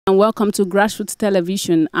And welcome to Grassroots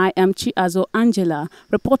Television. I am Chiazo Angela,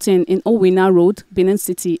 reporting in Owina Road, Benin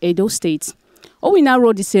City, Edo State. Owina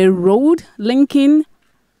Road is a road linking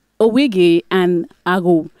Owige and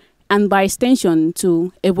Ago, and by extension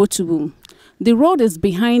to Uzebu. The road is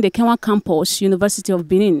behind the Kenwa campus, University of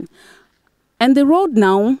Benin. And the road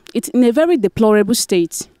now, it's in a very deplorable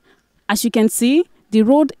state. As you can see, the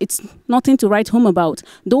road, it's nothing to write home about.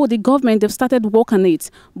 Though the government, they've started work on it.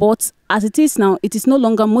 But as it is now, it is no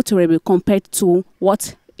longer motorable compared to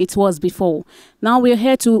what it was before. Now we're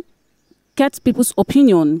here to get people's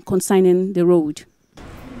opinion concerning the road.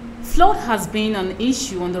 Flood has been an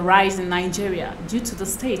issue on the rise in Nigeria due to the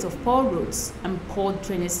state of poor roads and poor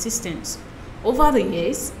drainage systems. Over the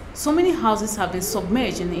years, so many houses have been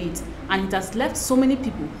submerged in it, and it has left so many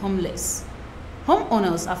people homeless.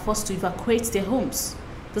 Homeowners are forced to evacuate their homes.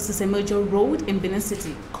 This is a major road in Benin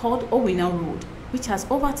City called Owina Road, which has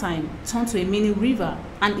over time turned to a mini river,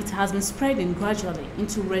 and it has been spreading gradually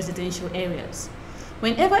into residential areas.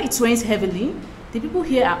 Whenever it rains heavily, the people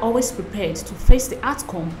here are always prepared to face the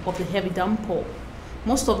outcome of the heavy downpour.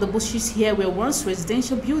 Most of the bushes here were once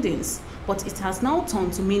residential buildings, but it has now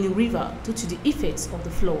turned to mini river due to the effects of the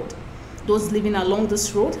flood. Those living along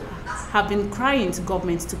this road have been crying to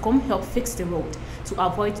government to come help fix the road to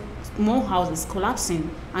avoid more houses collapsing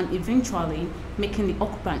and eventually making the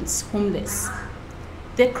occupants homeless.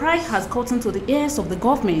 Their cry has gotten to the ears of the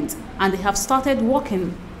government, and they have started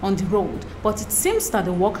working on the road, but it seems that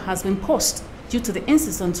the work has been paused due to the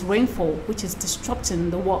incessant rainfall, which is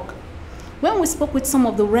disrupting the work. When we spoke with some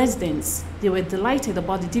of the residents, they were delighted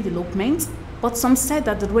about the development, but some said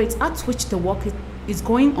that the rate at which the work is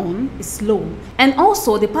going on is slow. And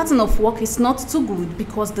also the pattern of work is not too good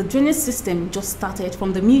because the drainage system just started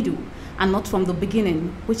from the middle and not from the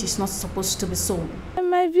beginning, which is not supposed to be so.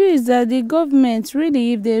 My view is that the government,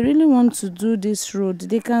 really, if they really want to do this road,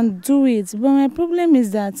 they can do it. But my problem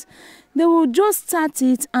is that they will just start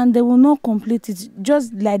it and they will not complete it,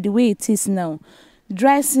 just like the way it is now.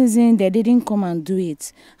 Dry season, they didn't come and do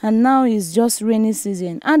it, and now it's just rainy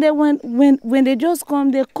season. And then when they just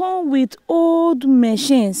come, they come with old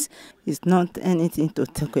machines. It's not anything to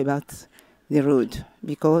talk about the road,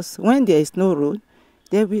 because when there is no road,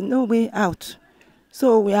 there will be no way out.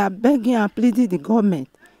 So we are begging and pleading the government,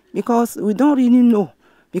 because we don't really know,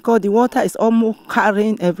 because the water is almost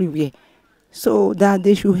carrying everywhere. So that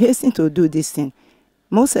they should hasten to do this thing,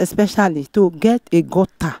 most especially to get a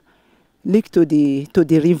gutter leak to the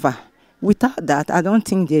river. Without that, I don't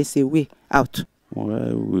think there's a way out.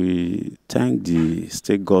 Well, we thank the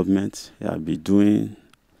state government. They have been doing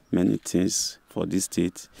many things for this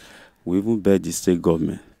state. We even beg the state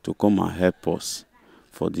government to come and help us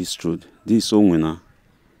for this road. This is Owina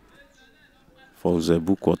for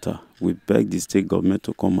Uzebu Quarters. We beg the state government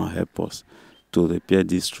to come and help us to repair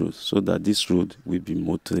this road so that this road will be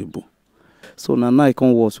motorable. So now it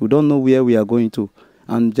can worse. We don't know where we are going to.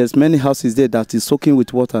 And there's many houses there that is soaking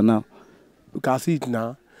with water now. You can see it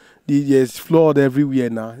now. There's flood everywhere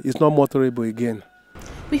now. It's not motorable again.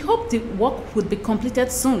 We hope the work would be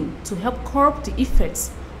completed soon to help curb the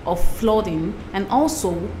effects of flooding and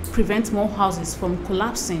also prevent more houses from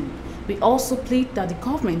collapsing. We also plead that the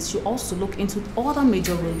government should also look into other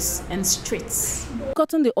major roads and streets.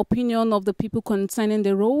 Gotten the opinion of the people concerning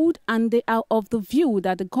the road, and they are of the view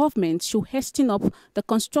that the government should hasten up the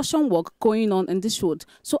construction work going on in this road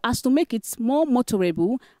so as to make it more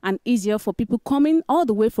motorable and easier for people coming all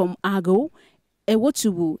the way from Ago,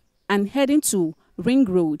 Uzebu, and heading to Ring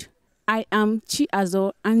Road. I am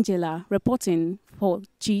Chiazo Angela, reporting for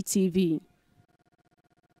GTV.